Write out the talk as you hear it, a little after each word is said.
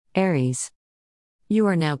Aries. You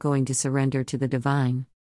are now going to surrender to the divine.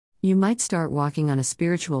 You might start walking on a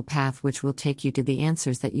spiritual path which will take you to the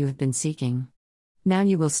answers that you have been seeking. Now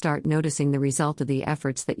you will start noticing the result of the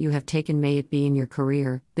efforts that you have taken, may it be in your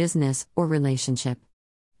career, business, or relationship.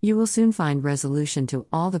 You will soon find resolution to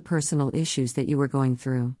all the personal issues that you were going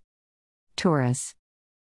through. Taurus.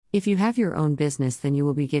 If you have your own business, then you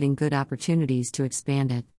will be getting good opportunities to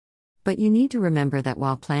expand it. But you need to remember that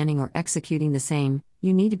while planning or executing the same,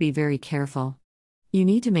 you need to be very careful. You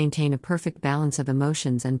need to maintain a perfect balance of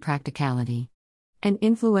emotions and practicality. An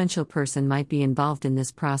influential person might be involved in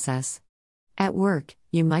this process. At work,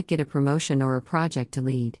 you might get a promotion or a project to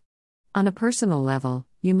lead. On a personal level,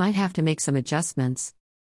 you might have to make some adjustments.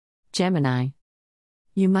 Gemini.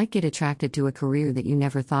 You might get attracted to a career that you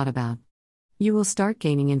never thought about. You will start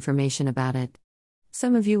gaining information about it.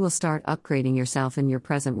 Some of you will start upgrading yourself in your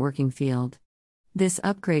present working field. This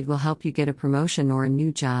upgrade will help you get a promotion or a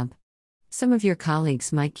new job. Some of your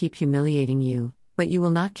colleagues might keep humiliating you, but you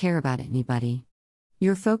will not care about anybody.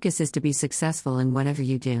 Your focus is to be successful in whatever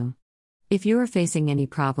you do. If you are facing any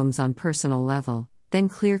problems on personal level, then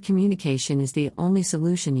clear communication is the only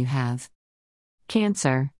solution you have.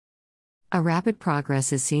 Cancer. A rapid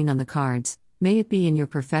progress is seen on the cards, may it be in your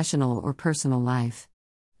professional or personal life.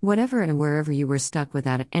 Whatever and wherever you were stuck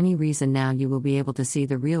without any reason, now you will be able to see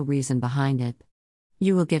the real reason behind it.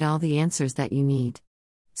 You will get all the answers that you need.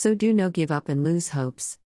 So do not give up and lose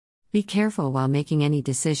hopes. Be careful while making any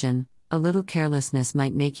decision, a little carelessness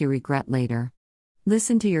might make you regret later.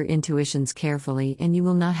 Listen to your intuitions carefully and you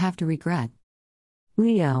will not have to regret.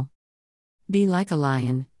 Leo. Be like a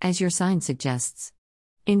lion, as your sign suggests.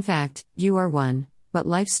 In fact, you are one, but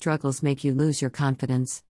life's struggles make you lose your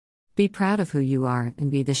confidence. Be proud of who you are and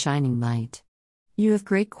be the shining light. You have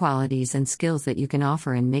great qualities and skills that you can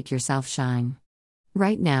offer and make yourself shine.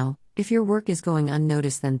 Right now, if your work is going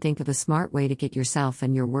unnoticed, then think of a smart way to get yourself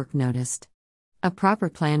and your work noticed. A proper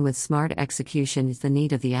plan with smart execution is the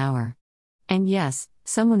need of the hour. And yes,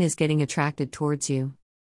 someone is getting attracted towards you.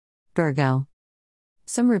 Virgo.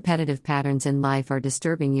 Some repetitive patterns in life are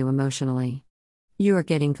disturbing you emotionally. You are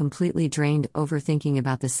getting completely drained overthinking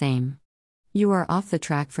about the same. You are off the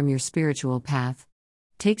track from your spiritual path.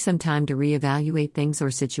 Take some time to reevaluate things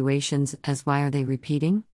or situations, as why are they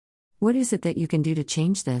repeating? What is it that you can do to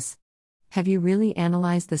change this? Have you really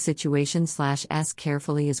analyzed the situation / ask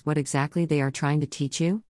carefully is what exactly they are trying to teach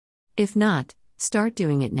you? If not, start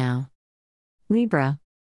doing it now. Libra.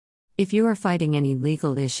 If you are fighting any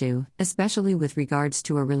legal issue, especially with regards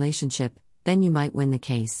to a relationship, then you might win the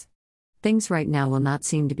case. Things right now will not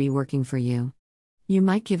seem to be working for you. You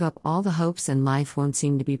might give up all the hopes and life won't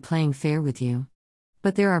seem to be playing fair with you.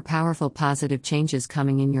 But there are powerful positive changes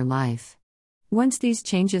coming in your life. Once these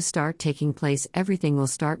changes start taking place, everything will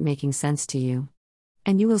start making sense to you.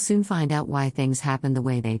 And you will soon find out why things happen the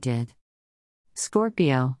way they did.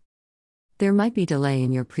 Scorpio. There might be delay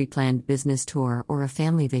in your pre-planned business tour or a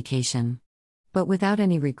family vacation. But without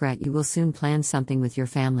any regret, you will soon plan something with your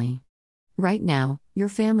family. Right now, your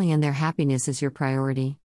family and their happiness is your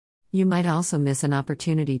priority. You might also miss an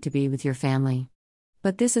opportunity to be with your family.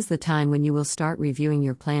 But this is the time when you will start reviewing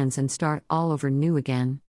your plans and start all over new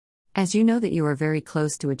again. As you know that you are very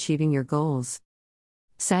close to achieving your goals.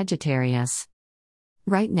 Sagittarius.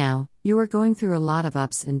 Right now, you are going through a lot of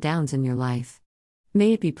ups and downs in your life.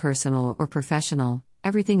 May it be personal or professional,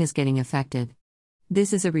 everything is getting affected.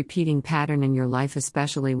 This is a repeating pattern in your life,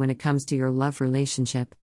 especially when it comes to your love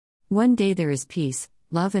relationship. One day there is peace,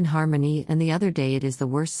 love and harmony, and the other day it is the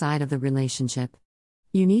worst side of the relationship.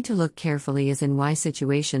 You need to look carefully as in why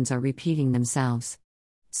situations are repeating themselves.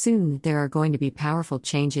 Soon, there are going to be powerful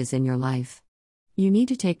changes in your life. You need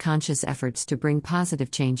to take conscious efforts to bring positive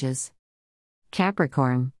changes.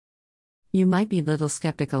 Capricorn. You might be a little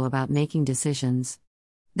skeptical about making decisions.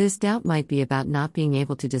 This doubt might be about not being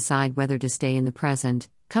able to decide whether to stay in the present,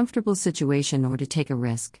 comfortable situation or to take a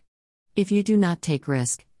risk. If you do not take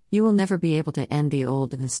risk, you will never be able to end the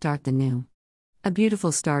old and start the new. A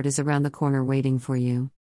beautiful start is around the corner waiting for you.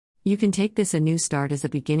 You can take this a new start as the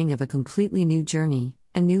beginning of a completely new journey,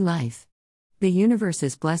 a new life. The universe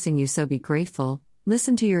is blessing you, so be grateful,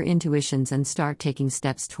 listen to your intuitions and start taking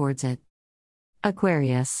steps towards it.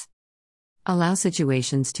 Aquarius. Allow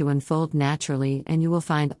situations to unfold naturally and you will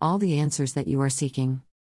find all the answers that you are seeking.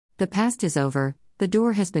 The past is over, the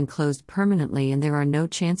door has been closed permanently and there are no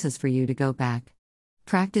chances for you to go back.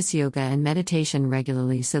 Practice yoga and meditation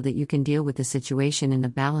regularly so that you can deal with the situation in a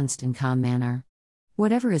balanced and calm manner.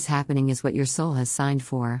 Whatever is happening is what your soul has signed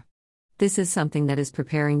for. This is something that is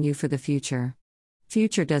preparing you for the future.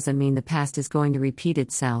 Future doesn't mean the past is going to repeat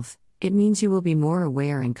itself, It means you will be more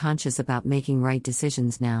aware and conscious about making right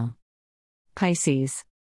decisions now. Pisces.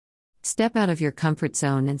 Step out of your comfort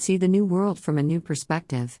zone and see the new world from a new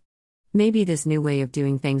perspective. Maybe this new way of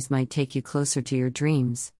doing things might take you closer to your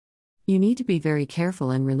dreams. You need to be very careful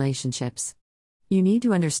in relationships. You need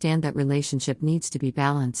to understand that relationship needs to be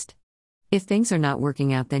balanced. If things are not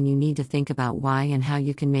working out, then you need to think about why and how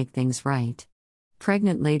you can make things right.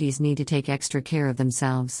 Pregnant ladies need to take extra care of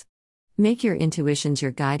themselves. Make your intuitions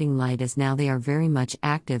your guiding light, as now they are very much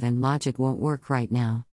active and logic won't work right now.